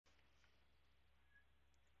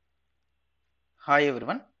Hi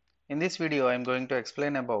everyone. In this video I am going to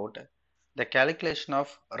explain about the calculation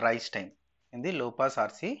of rise time in the low pass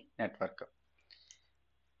RC network.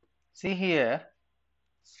 See here,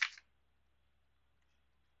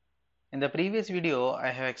 in the previous video I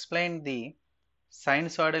have explained the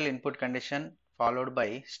sinusoidal input condition followed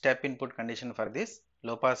by step input condition for this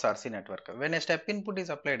low pass RC network. When a step input is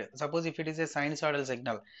applied, suppose if it is a sinusoidal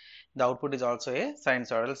signal, the output is also a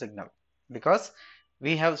sinusoidal signal, because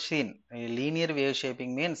we have seen a linear wave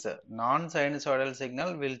shaping means non-sinusoidal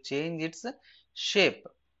signal will change its shape,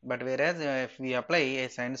 but whereas if we apply a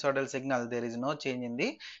sinusoidal signal, there is no change in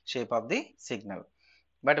the shape of the signal.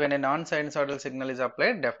 But when a non-sinusoidal signal is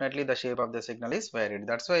applied, definitely the shape of the signal is varied.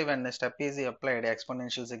 That's why when a step is applied,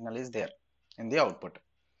 exponential signal is there in the output.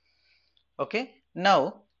 Okay,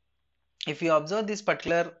 now if you observe this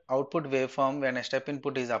particular output waveform when a step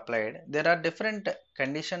input is applied, there are different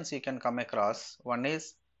conditions you can come across. One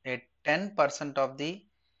is a 10% of the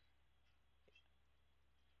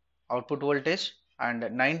output voltage and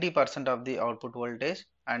 90% of the output voltage,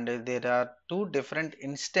 and there are two different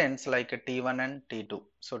instants like T1 and T2.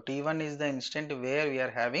 So T1 is the instant where we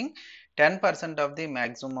are having 10% of the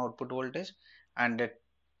maximum output voltage, and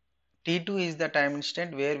T2 is the time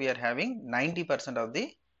instant where we are having 90% of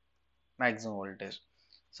the maximum voltage.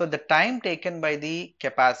 So the time taken by the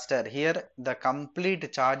capacitor here, the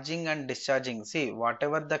complete charging and discharging, see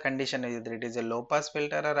whatever the condition is, whether it is a low pass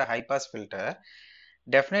filter or a high pass filter,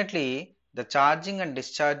 definitely the charging and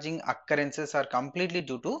discharging occurrences are completely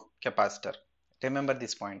due to capacitor. Remember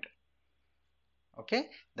this point. Okay,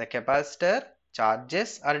 the capacitor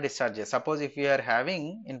charges or discharges. Suppose if you are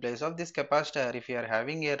having, in place of this capacitor, if you are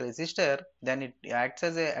having a resistor, then it acts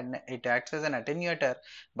as an attenuator,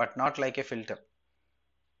 but not like a filter.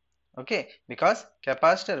 Okay, because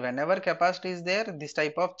capacitor, whenever capacitor is there, this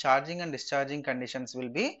type of charging and discharging conditions will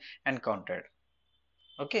be encountered.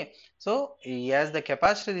 Okay, so as the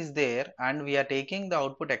capacitor is there and we are taking the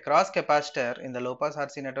output across capacitor in the low pass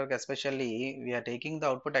RC network, especially we are taking the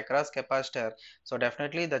output across capacitor, so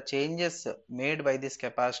definitely the changes made by this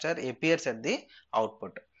capacitor appears at the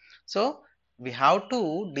output. So we have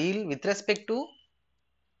to deal with respect to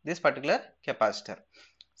this particular capacitor.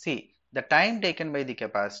 See the time taken by the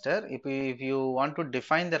capacitor. If you want to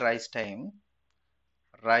define the rise time,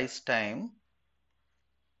 rise time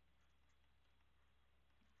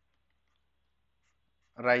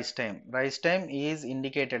rise time is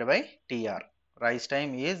indicated by TR. Rise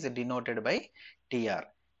time is denoted by TR.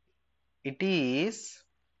 It is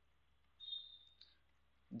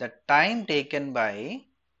the time taken by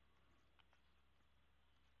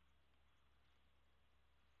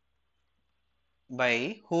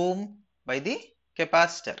whom? By the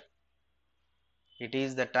capacitor. It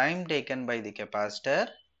is the time taken by the capacitor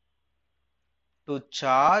to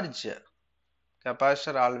charge.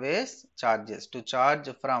 Capacitor always charges. To charge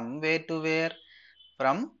from where to where?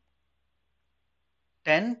 From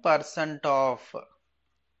 10% of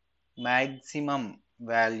maximum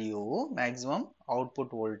value, maximum output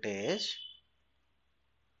voltage,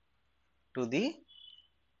 to the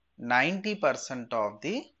 90% of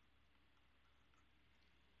the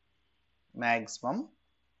maximum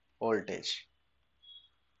voltage.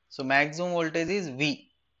 So maximum voltage is V.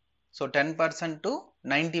 So 10% to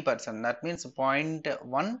 90%, that means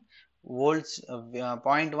 0.1 volts,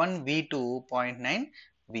 0.1 V to 0.9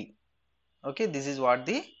 V. Okay, this is what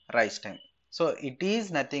the rise time. So it is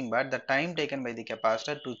nothing but the time taken by the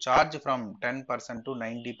capacitor to charge from 10% to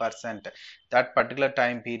 90%. That particular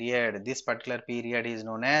time period, this particular period is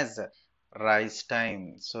known as rise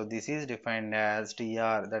time. So this is defined as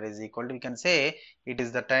TR, that is equal to, we can say it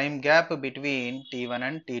is the time gap between T1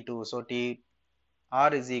 and T2. So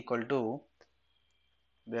TR is equal to,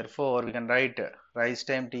 therefore we can write rise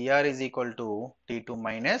time TR is equal to T2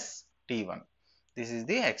 minus T1. This is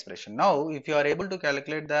the expression. Now if you are able to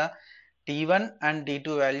calculate the T1 and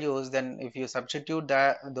T2 values, then if you substitute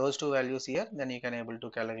those two values here, then you can able to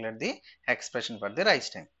calculate the expression for the rise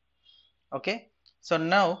time. Okay, so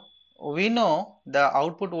now we know the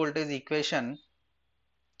output voltage equation.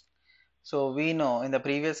 So we know in the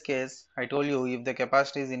previous case I told you, if the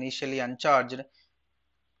capacitor is initially uncharged,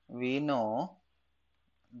 we know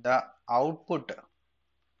the output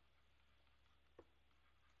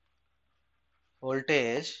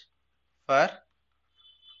voltage for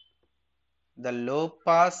the low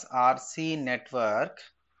pass RC network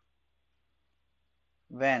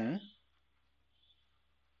when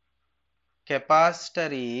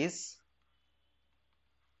capacitor is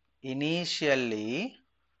initially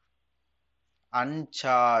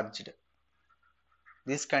uncharged.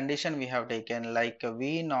 This condition we have taken like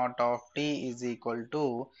V naught of T is equal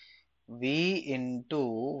to V into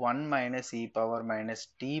 1 minus e power minus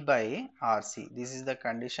t by RC. This is the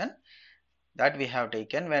condition that we have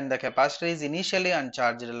taken when the capacitor is initially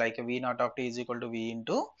uncharged, like V naught of t is equal to V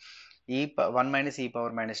into 1 minus e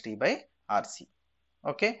power minus t by RC.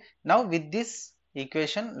 Okay. Now with this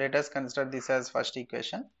equation, let us consider this as first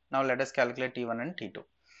equation. Now let us calculate T1 and T2.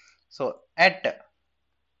 So at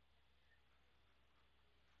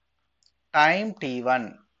time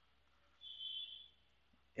T1,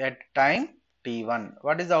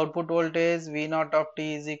 what is the output voltage? V naught of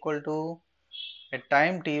t is equal to, at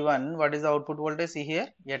time T1, what is the output voltage? See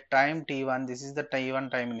here, at time T1, this is the T1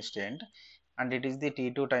 time instant and it is the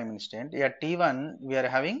T2 time instant. At T1, we are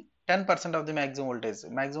having 10% of the maximum voltage.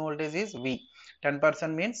 Maximum voltage is V.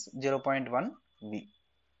 10% means 0.1 V.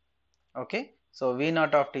 Okay. So V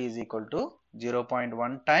naught of t is equal to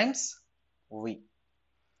 0.1 times V.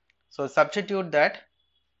 So substitute that.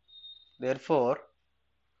 Therefore,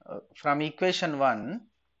 from equation 1,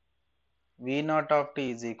 V naught of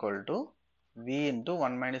t is equal to V into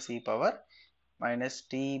 1 minus e power minus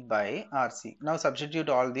t by RC. Now substitute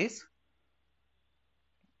all these.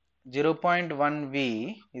 0.1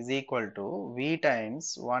 V is equal to V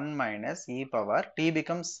times 1 minus e power, t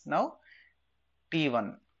becomes now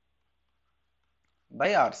T1 by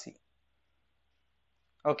RC.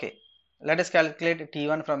 Okay, let us calculate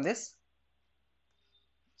T1 from this.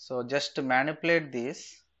 So just manipulate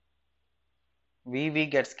this, V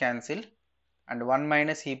gets cancelled and 1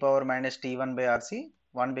 minus e power minus T1 by RC,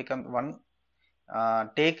 1 become 1,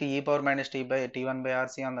 take e power minus t by T1 by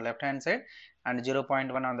RC on the left hand side and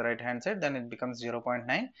 0.1 on the right hand side, then it becomes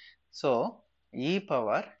 0.9. So e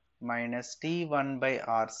power minus T1 by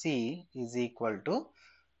RC is equal to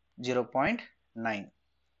 0.9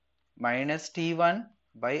 minus T1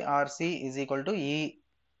 by RC is equal to e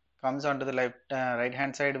comes onto the right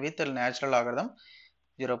hand side with the natural logarithm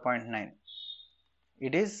 0.9.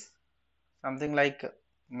 It is something like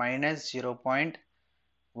minus 0.1,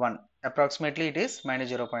 approximately it is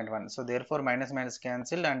minus 0.1. So therefore minus minus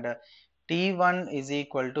cancelled and T1 is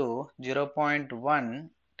equal to 0.1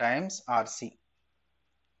 times RC.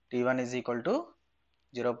 T1 is equal to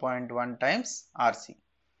 0.1 times RC.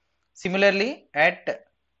 Similarly, at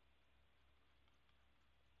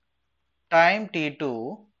time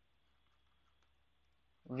T2,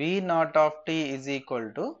 V naught of t is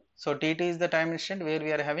equal to, so T2 is the time instant where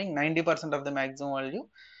we are having 90% of the maximum value.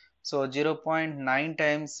 So 0.9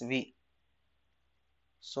 times V.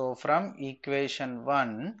 So from equation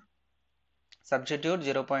 1, substitute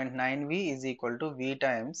 0.9 V is equal to V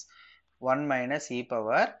times 1 minus e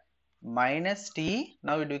power minus t,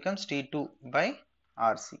 now it becomes T2 by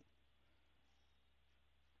RC.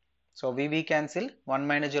 So V cancel, 1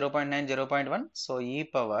 minus 0.9, 0.1. So e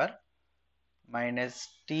power minus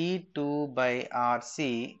T2 by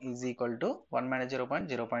RC is equal to 1 minus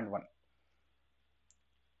 0.1.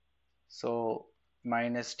 So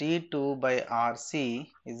minus T2 by RC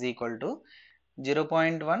is equal to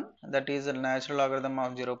 0.1, that is a natural logarithm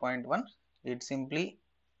of 0.1, it's simply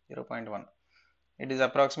 0.1. It is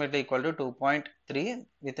approximately equal to 2.3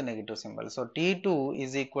 with a negative symbol. So T2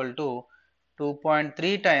 is equal to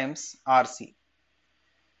 2.3 times RC.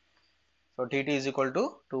 So T2 is equal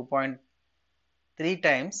to 2.3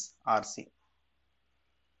 times RC.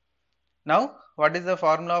 Now what is the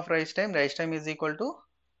formula of rise time? Rise time is equal to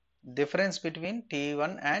difference between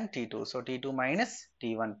T1 and T2. So T2 minus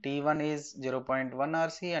T1. T1 is 0.1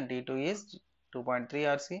 RC and T2 is 2.3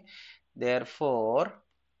 RC. Therefore,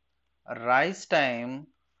 rise time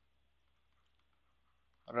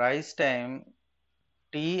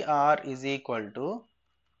TR is equal to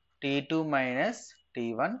T2 minus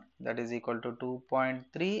T1, that is equal to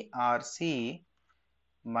 2.3 RC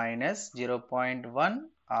minus 0.1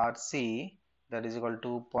 RC, that is equal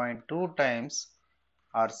to 2.2 times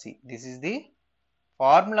RC. This is the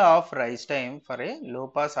formula of rise time for a low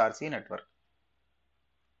pass RC network.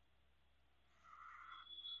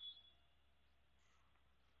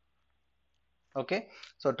 Okay,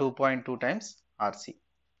 so 2.2 times RC.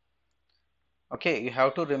 Okay, you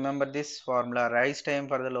have to remember this formula. Rise time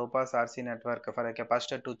for the low pass RC network for a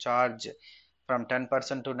capacitor to charge from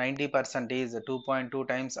 10% to 90% is 2.2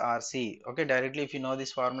 times RC. Okay, directly if you know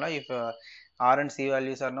this formula, if R and C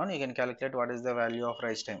values are known, you can calculate what is the value of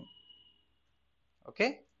rise time.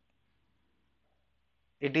 Okay,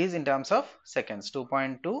 it is in terms of seconds,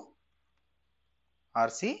 2.2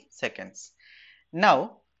 RC seconds.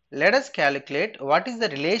 Now let us calculate what is the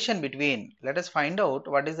relation between, let us find out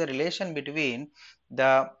what is the relation between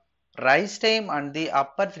the rise time and the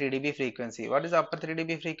upper 3 dB frequency. What is the upper 3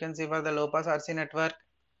 dB frequency for the low pass RC network?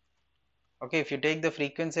 Okay, if you take the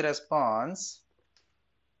frequency response,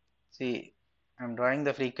 See, I'm drawing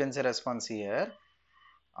the frequency response here.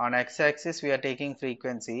 On x-axis we are taking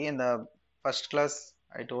frequency. In the first class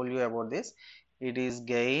I told you about this. It is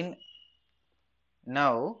gain.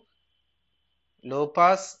 Now low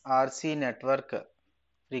pass RC network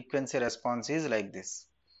frequency response is like this.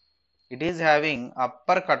 It is having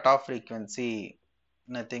upper cutoff frequency,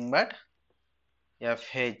 nothing but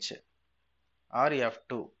FH or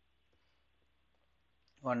F2,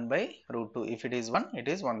 1 by root 2. If it is 1, it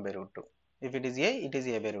is 1 by root 2. If it is A, it is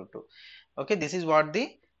A by root 2. Okay, this is what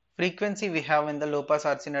the frequency we have in the low pass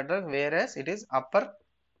RC network, whereas it is upper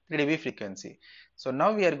 3 dB frequency. So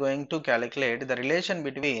now we are going to calculate the relation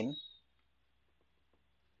between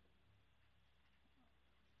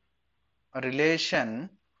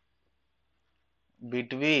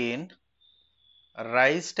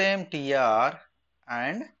rise time TR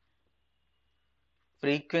and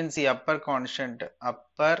frequency upper constant,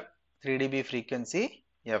 upper 3 dB frequency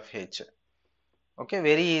FH. Okay,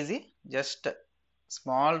 very easy, just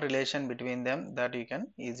small relation between them that you can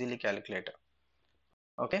easily calculate.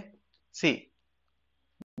 Okay, see,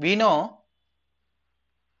 we know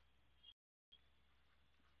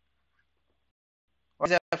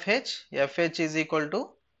what is FH? FH is equal to,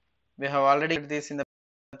 we have already did this in the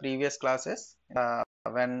previous classes.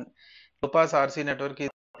 When low pass RC network is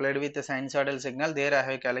applied with the sinusoidal signal, there I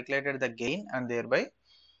have calculated the gain and thereby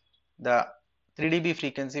the 3 dB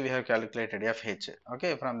frequency we have calculated FH.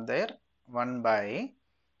 Okay, from there 1 by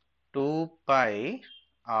 2 pi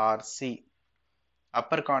RC,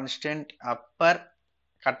 upper constant, upper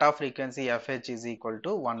cutoff frequency FH is equal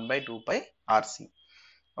to 1 by 2 pi RC.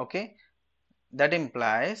 Okay, that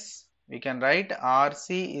implies we can write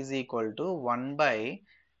RC is equal to 1 by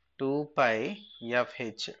 2 pi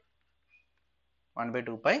FH, 1 by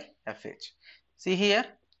 2 pi FH. See here,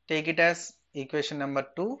 take it as equation number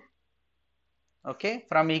 2. Okay,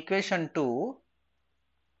 from equation 2,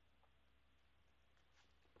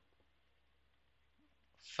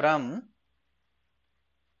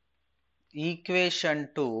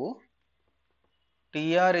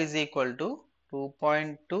 TR is equal to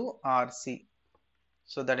 2.2 RC.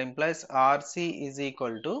 So that implies RC is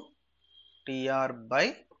equal to TR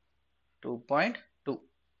by 2.2.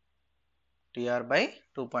 TR by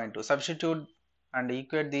 2.2. Substitute and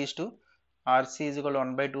equate these two. RC is equal to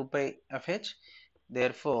 1 by 2 pi FH.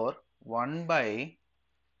 Therefore, 1 by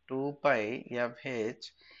 2 pi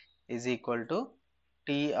FH is equal to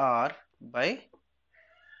TR by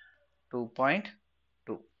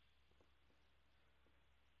 2.2.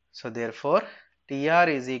 So therefore, TR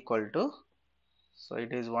is equal to, so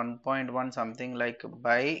it is 1.1 something like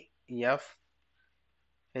by F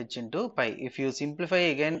H into pi. If you simplify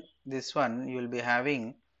again this one, you will be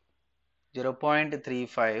having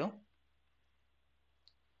 0.35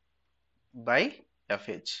 by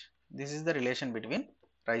FH. This is the relation between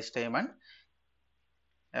rise time and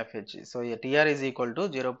FH. So here TR is equal to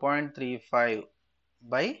 0.35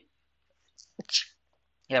 by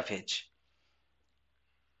FH.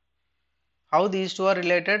 How these two are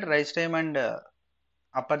related, rise time and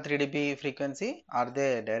upper 3 dB frequency? Are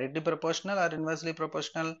they directly proportional or inversely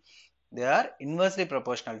proportional? They are inversely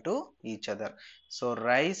proportional to each other. So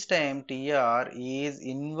rise time TR is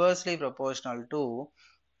inversely proportional to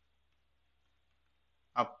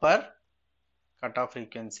upper cutoff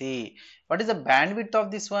frequency. What is the bandwidth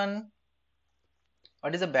of this one?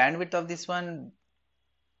 What is the bandwidth of this one?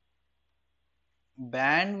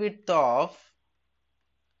 Bandwidth of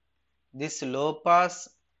this low pass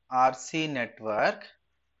RC network,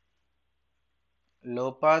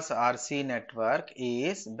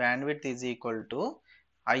 is bandwidth is equal to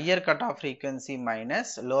higher cutoff frequency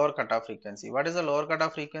minus lower cutoff frequency. What is the lower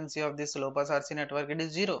cutoff frequency of this low pass RC network? It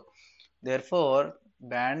is 0. Therefore,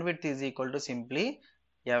 bandwidth is equal to simply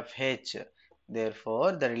FH.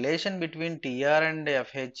 Therefore, the relation between TR and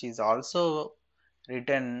FH is also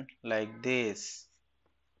written like this.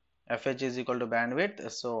 FH is equal to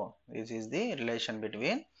bandwidth. So, this is the relation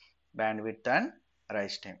between bandwidth and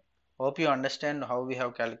rise time. Hope you understand how we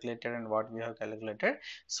have calculated and what we have calculated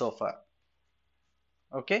so far.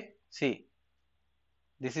 Okay, see,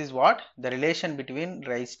 this is what the relation between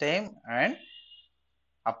rise time and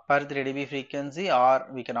upper 3 dB frequency, or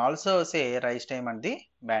we can also say rise time and the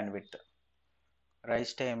bandwidth.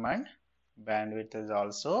 Rise time and bandwidth is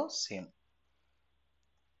also same.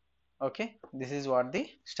 Okay, this is what the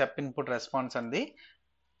step input response and the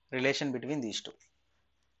relation between these two.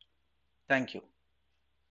 Thank you.